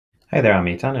Hi there, I'm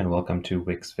Eitan and welcome to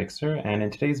Wix Fixer. And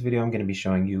in today's video, I'm going to be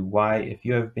showing you why, if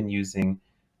you have been using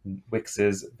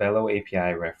Wix's Velo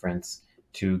API reference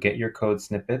to get your code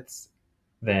snippets,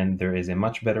 then there is a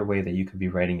much better way that you could be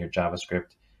writing your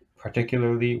JavaScript,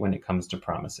 particularly when it comes to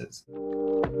promises.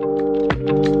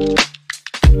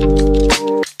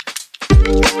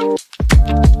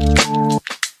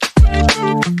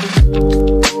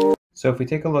 So if we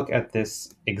take a look at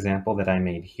this example that I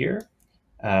made here,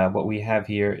 what we have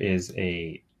here is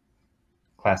a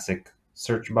classic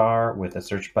search bar with a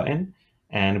search button,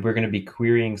 and we're going to be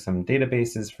querying some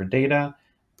databases for data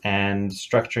and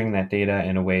structuring that data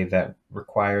in a way that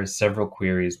requires several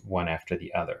queries one after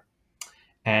the other.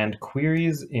 And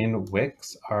queries in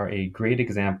Wix are a great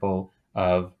example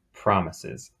of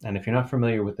promises. And if you're not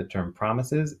familiar with the term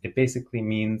promises, it basically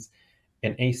means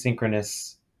an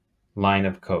asynchronous line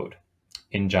of code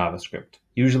in JavaScript.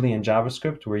 Usually in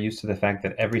JavaScript, we're used to the fact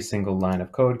that every single line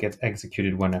of code gets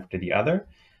executed one after the other,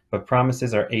 but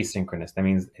promises are asynchronous. That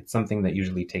means it's something that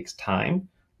usually takes time,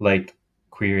 like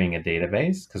querying a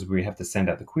database, because we have to send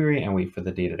out the query and wait for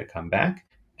the data to come back.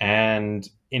 And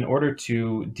in order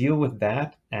to deal with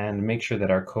that and make sure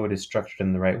that our code is structured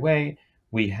in the right way,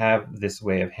 we have this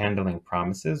way of handling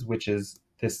promises, which is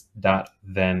this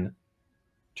 .then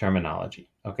terminology.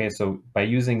 Okay, so by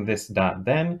using this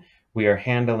 .then, we are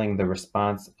handling the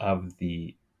response of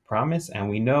the promise, and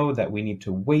we know that we need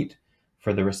to wait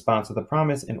for the response of the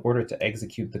promise in order to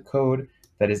execute the code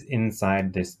that is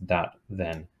inside this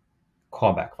 .then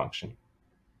callback function.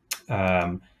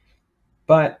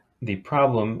 But the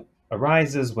problem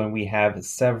arises when we have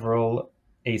several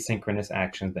asynchronous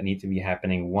actions that need to be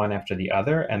happening one after the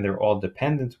other, and they're all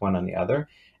dependent one on the other,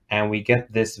 and we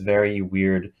get this very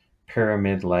weird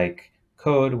pyramid-like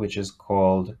code, which is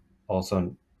called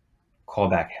also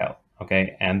callback hell.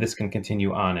 Okay, and this can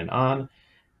continue on.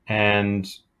 And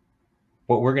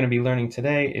what we're going to be learning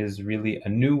today is really a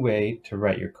new way to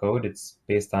write your code. It's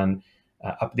based on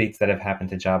updates that have happened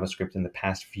to JavaScript in the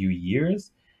past few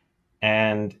years,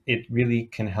 and it really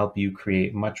can help you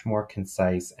create much more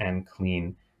concise and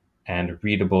clean and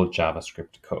readable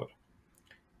JavaScript code.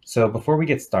 So before we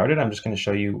get started, I'm just going to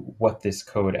show you what this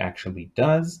code actually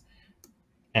does.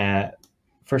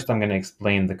 First, I'm going to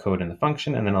explain the code and the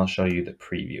function, and then I'll show you the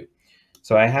preview.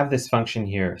 So I have this function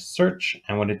here, search,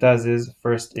 and what it does is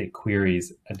first it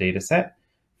queries a data set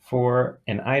for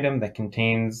an item that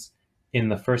contains in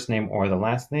the first name or the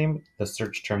last name the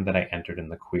search term that I entered in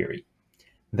the query.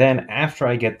 Then after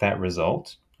I get that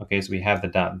result, okay, so we have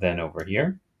the .then over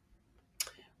here,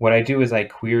 what I do is I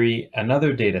query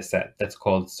another data set that's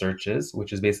called searches,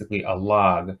 which is basically a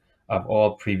log of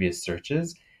all previous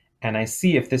searches, and I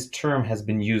see if this term has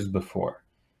been used before.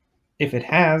 If it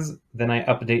has, then I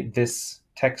update this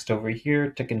text over here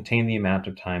to contain the amount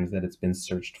of times that it's been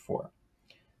searched for.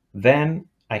 Then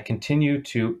I continue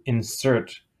to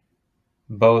insert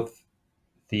both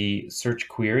the search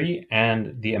query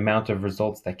and the amount of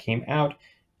results that came out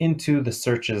into the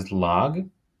searches log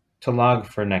to log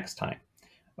for next time.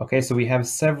 Okay, so we have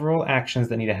several actions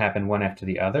that need to happen one after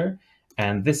the other,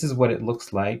 and this is what it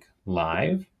looks like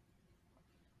live.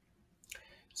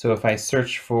 So if I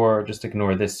search for, just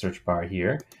ignore this search bar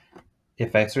here,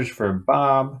 if I search for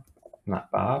Bob, not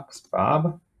box,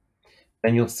 Bob,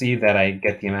 then you'll see that I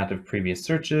get the amount of previous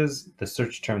searches, the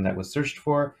search term that was searched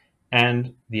for,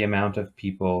 and the amount of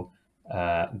people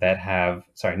that have,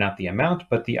 sorry, not the amount,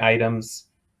 but the items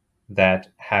that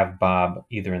have Bob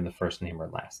either in the first name or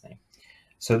last name.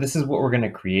 So this is what we're going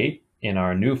to create in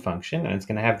our new function, and it's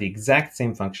going to have the exact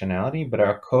same functionality, but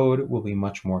our code will be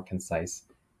much more concise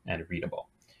and readable.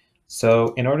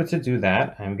 So in order to do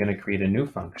that, I'm going to create a new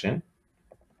function.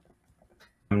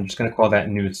 I'm just going to call that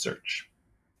new search.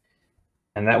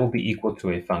 And that will be equal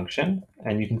to a function.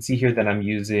 And you can see here that I'm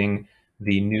using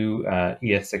the new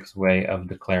ES6 way of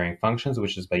declaring functions,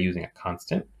 which is by using a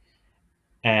constant.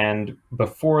 And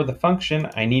before the function,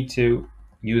 I need to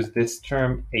use this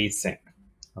term async.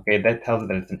 Okay, that tells it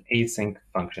that it's an async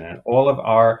function. And all of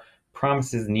our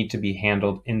promises need to be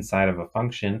handled inside of a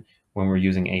function when we're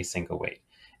using async await.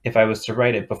 If I was to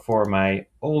write it before my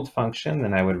old function,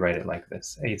 then I would write it like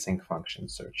this, async function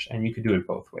search. And you could do it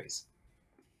both ways.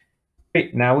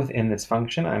 Great, now within this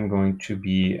function, I'm going to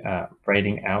be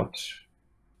writing out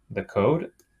the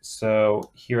code. So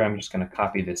here I'm just going to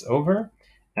copy this over.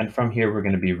 And from here, we're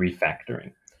going to be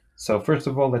refactoring. So first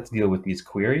of all, let's deal with these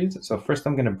queries. So first,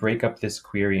 I'm going to break up this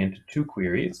query into two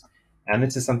queries. And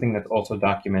this is something that's also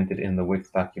documented in the Wix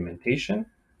documentation.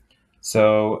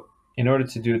 So in order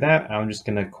to do that, I'm just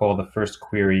going to call the first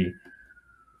query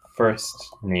first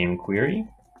name query.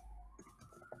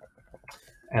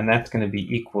 And that's going to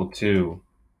be equal to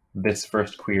this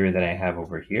first query that I have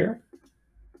over here.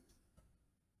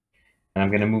 And I'm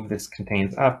going to move this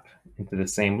contains up into the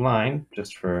same line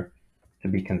just to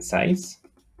be concise.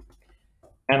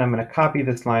 And I'm going to copy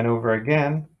this line over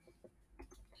again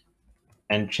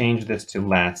and change this to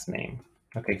last name.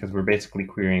 Okay, because we're basically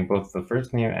querying both the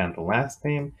first name and the last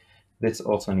name. This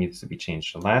also needs to be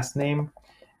changed to last name.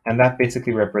 And that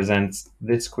basically represents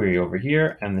this query over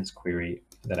here and this query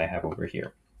that I have over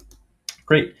here.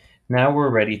 Great. Now we're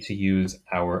ready to use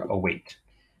our await.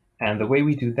 And the way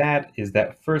we do that is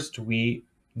that first we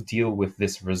deal with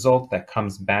this result that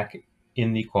comes back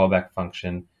in the callback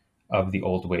function of the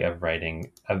old way of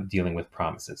dealing with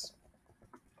promises.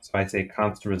 So I say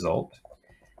const result,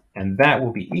 and that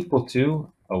will be equal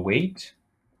to await,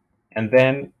 and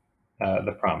then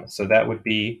the promise. So that would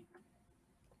be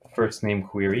first name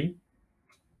query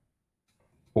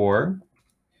or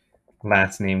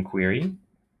last name query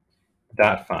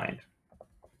dot find.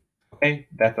 Okay,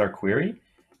 that's our query.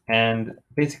 And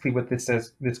basically what this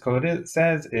code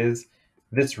says is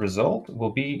this result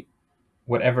will be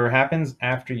whatever happens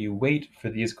after you wait for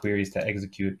these queries to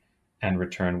execute and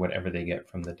return whatever they get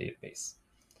from the database.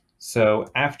 So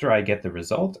after I get the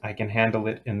result, I can handle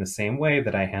it in the same way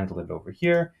that I handled it over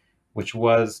here, which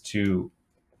was to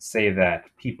say that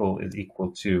people is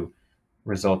equal to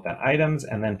result.items,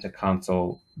 and then to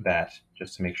console that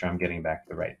just to make sure I'm getting back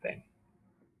the right thing.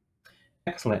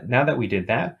 Excellent. Now that we did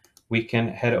that, we can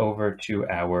head over to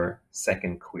our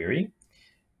second query.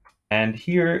 And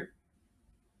here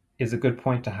is a good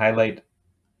point to highlight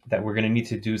that we're going to need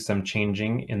to do some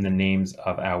changing in the names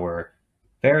of our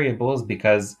variables,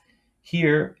 because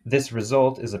here this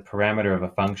result is a parameter of a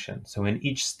function. So in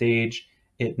each stage,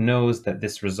 it knows that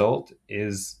this result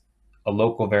is a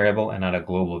local variable and not a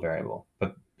global variable.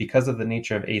 But because of the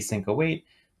nature of async await,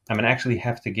 I'm going to actually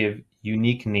have to give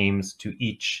unique names to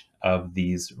each of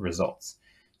these results.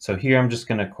 So here I'm just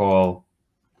going to call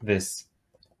this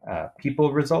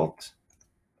people result,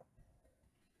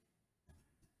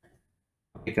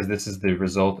 because this is the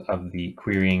result of the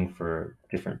querying for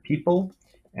different people,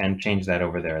 and change that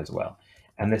over there as well.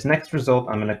 And this next result,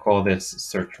 I'm going to call this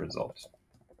search result.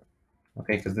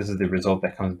 Okay, because this is the result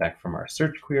that comes back from our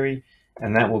search query,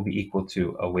 and that will be equal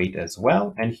to await as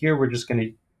well. And here we're just going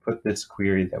to put this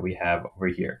query that we have over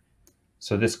here.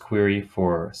 So this query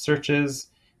for searches,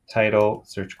 title,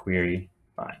 search query,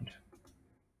 find.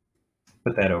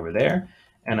 Put that over there,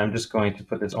 and I'm just going to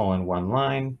put this all in one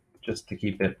line just to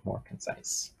keep it more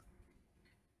concise.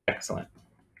 Excellent.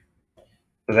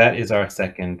 So that is our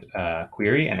second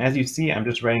query. And as you see, I'm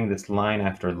just writing this line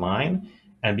after line.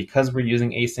 And because we're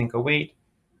using async await,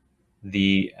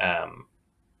 the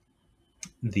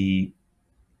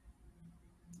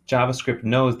JavaScript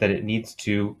knows that it needs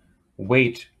to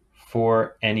wait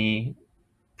for any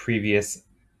previous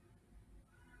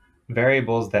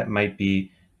variables that might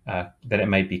be it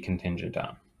might be contingent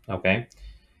on. Okay.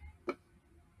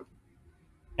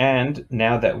 And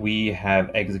now that we have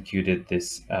executed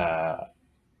this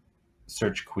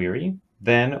search query,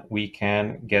 then we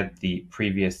can get the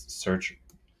previous search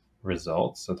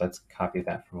results. So let's copy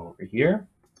that from over here.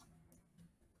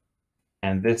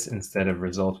 And this, instead of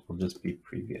result, will just be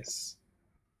previous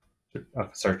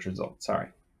search result. Sorry.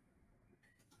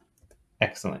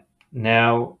 Excellent.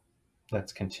 Now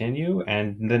let's continue.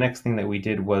 And the next thing that we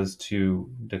did was to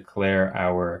declare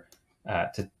our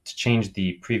to change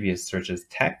the previous search's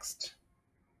text.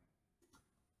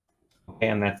 Okay,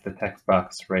 and that's the text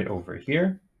box right over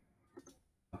here.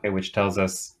 Okay, which tells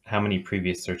us how many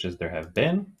previous searches there have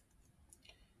been.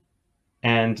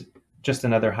 And just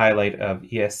another highlight of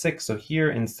ES6. So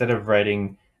here, instead of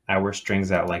writing our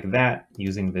strings out like that,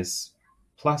 using this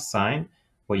plus sign,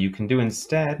 what you can do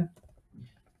instead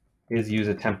is use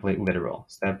a template literal.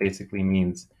 So that basically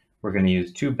means we're going to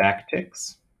use 2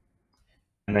 backticks.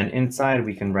 And then inside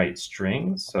we can write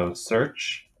strings. So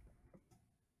search,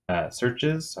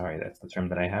 searches, sorry, that's the term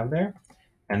that I have there.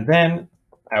 And then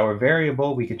our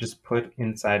variable, we could just put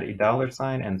inside a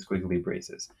 $sign and squiggly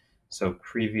braces. So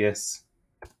previous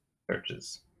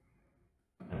searches.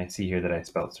 And I see here that I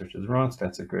spelled searches wrong, so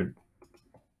that's a good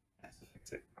to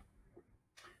fix it.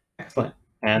 Excellent.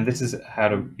 And this is how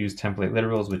to use template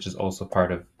literals, which is also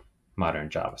part of modern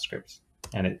JavaScript.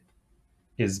 And it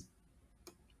is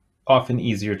often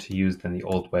easier to use than the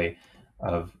old way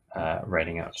of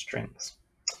writing out strings.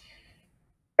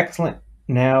 Excellent.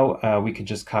 Now we could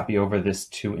just copy over this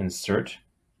to insert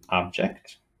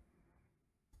object.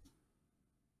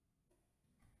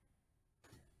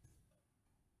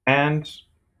 And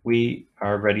we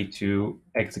are ready to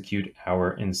execute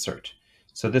our insert.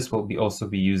 So this will also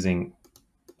be using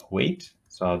await.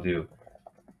 So I'll do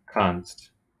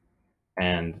const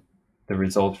and the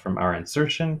result from our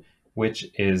insertion, which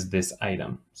is this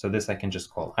item. So this I can just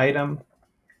call item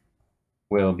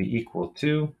will be equal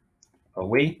to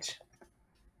await,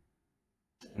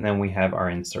 and then we have our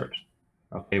insert,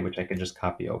 okay, which I could just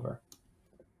copy over.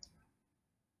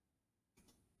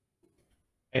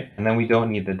 Okay, and then we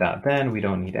don't need the dot then, we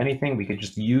don't need anything. We could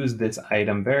just use this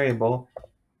item variable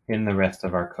in the rest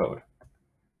of our code.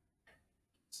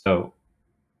 So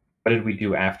what did we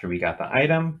do after we got the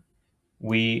item?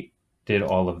 We did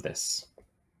all of this.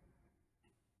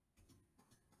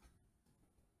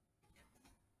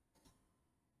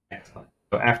 Excellent.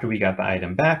 So after we got the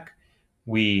item back,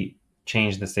 we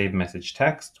changed the save message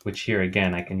text, which here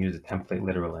again, I can use a template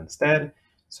literal instead.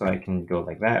 So I can go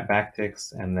like that,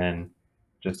 backticks, and then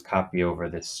just copy over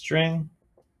this string,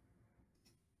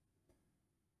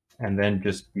 and then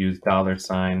just use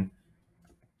 $sign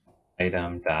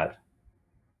item dot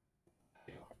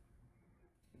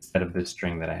instead of this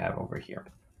string that I have over here.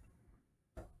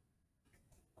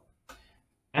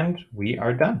 And we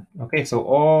are done. Okay, so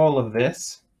all of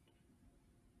this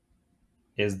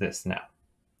is this now.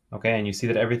 Okay, and you see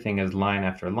that everything is line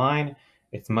after line.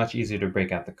 It's much easier to break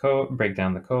down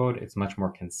the code. It's much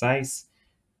more concise,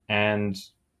 and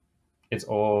it's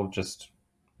all just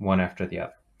one after the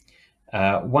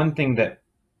other. One thing that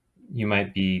you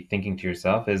might be thinking to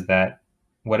yourself is that,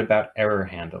 what about error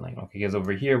handling? Okay, because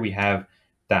over here we have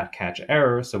 .catch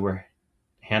error, so we're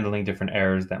handling different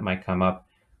errors that might come up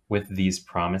with these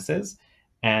promises.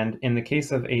 And in the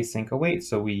case of async await,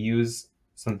 so we use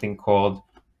something called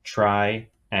try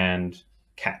and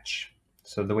catch.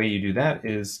 So the way you do that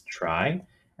is try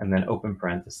and then open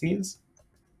parentheses.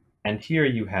 And here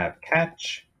you have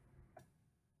catch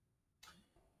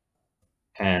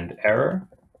and error.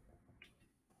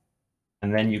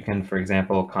 And then you can, for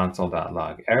example,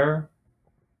 console.log error.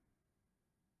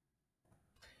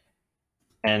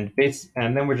 And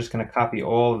then we're just going to copy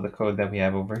all of the code that we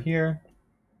have over here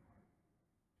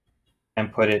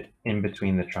and put it in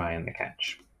between the try and the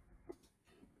catch.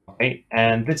 Okay,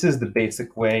 and this is the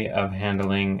basic way of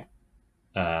handling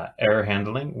error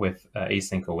handling with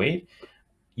async await.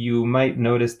 You might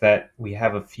notice that we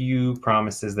have a few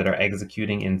promises that are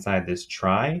executing inside this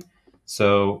try.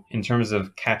 So in terms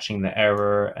of catching the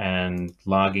error and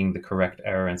logging the correct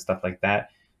error and stuff like that,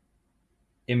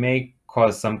 it may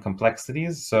cause some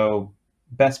complexities. So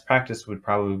best practice would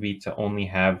probably be to only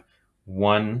have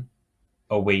one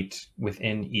await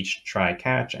within each try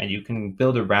catch, and you can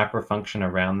build a wrapper function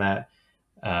around that.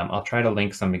 I'll try to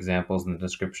link some examples in the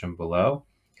description below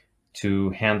to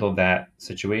handle that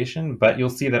situation, but you'll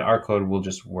see that our code will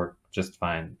just work just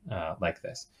fine like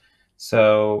this.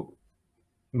 So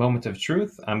moment of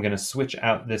truth, I'm going to switch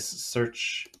out this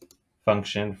search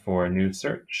function for new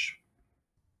search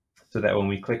so that when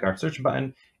we click our search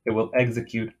button, it will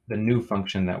execute the new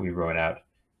function that we wrote out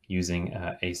using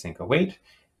async await.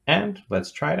 And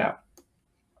let's try it out.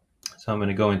 So I'm going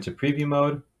to go into preview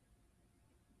mode,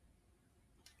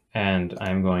 and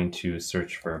I'm going to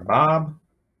search for Bob.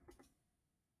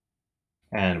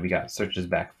 And we got searches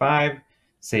back 5,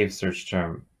 save search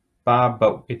term Bob,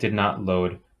 but it did not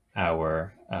load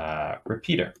our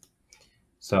repeater.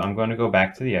 So I'm going to go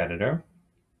back to the editor,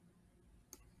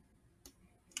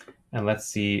 and let's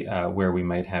see where we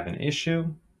might have an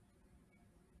issue.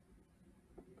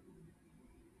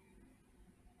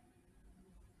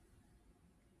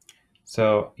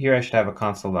 So here I should have a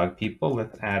console log people.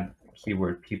 Let's add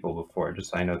keyword people before,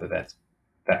 just so I know that that's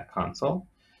that console.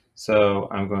 So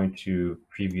I'm going to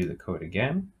preview the code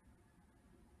again,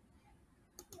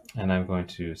 and I'm going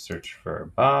to search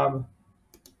for Bob.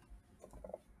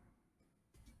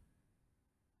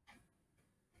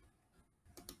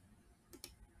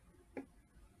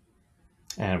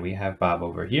 And we have Bob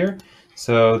over here.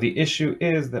 So the issue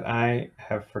is that I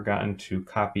have forgotten to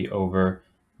copy over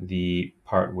the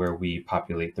part where we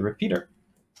populate the repeater.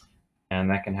 And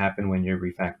that can happen when you're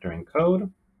refactoring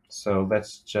code. So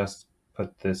let's just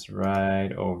put this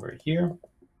right over here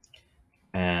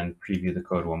and preview the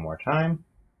code one more time.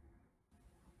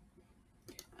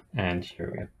 And here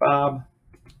we have Bob,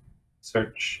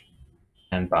 search,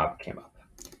 and Bob came up.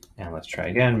 And let's try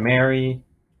again, Mary,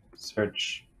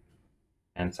 search,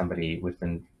 and somebody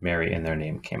within Mary in their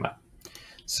name came up.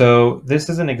 So this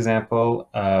is an example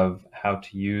of how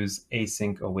to use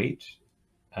async await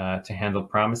to handle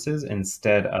promises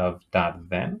instead of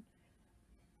 .then.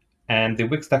 And the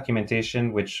Wix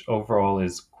documentation, which overall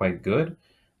is quite good,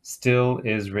 still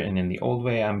is written in the old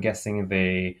way. I'm guessing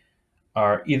they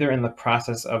are either in the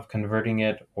process of converting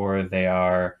it, or they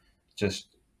are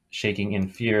just shaking in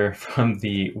fear from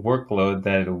the workload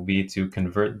that it will be to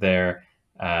convert their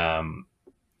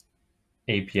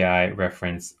API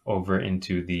reference over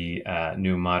into the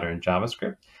new modern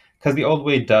JavaScript, because the old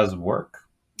way does work.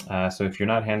 So if you're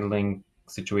not handling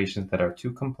situations that are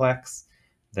too complex,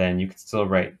 then you can still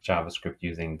write JavaScript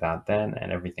using .then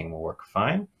and everything will work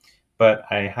fine. But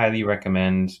I highly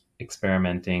recommend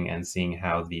experimenting and seeing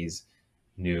how these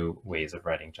new ways of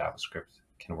writing JavaScript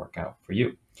can work out for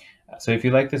you. So if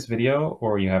you like this video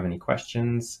or you have any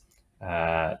questions,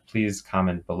 please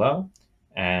comment below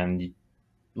and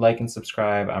like and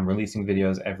subscribe. I'm releasing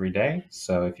videos every day.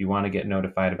 So if you want to get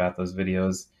notified about those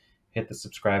videos, hit the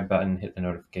subscribe button, hit the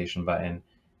notification button,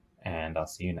 and I'll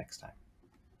see you next time.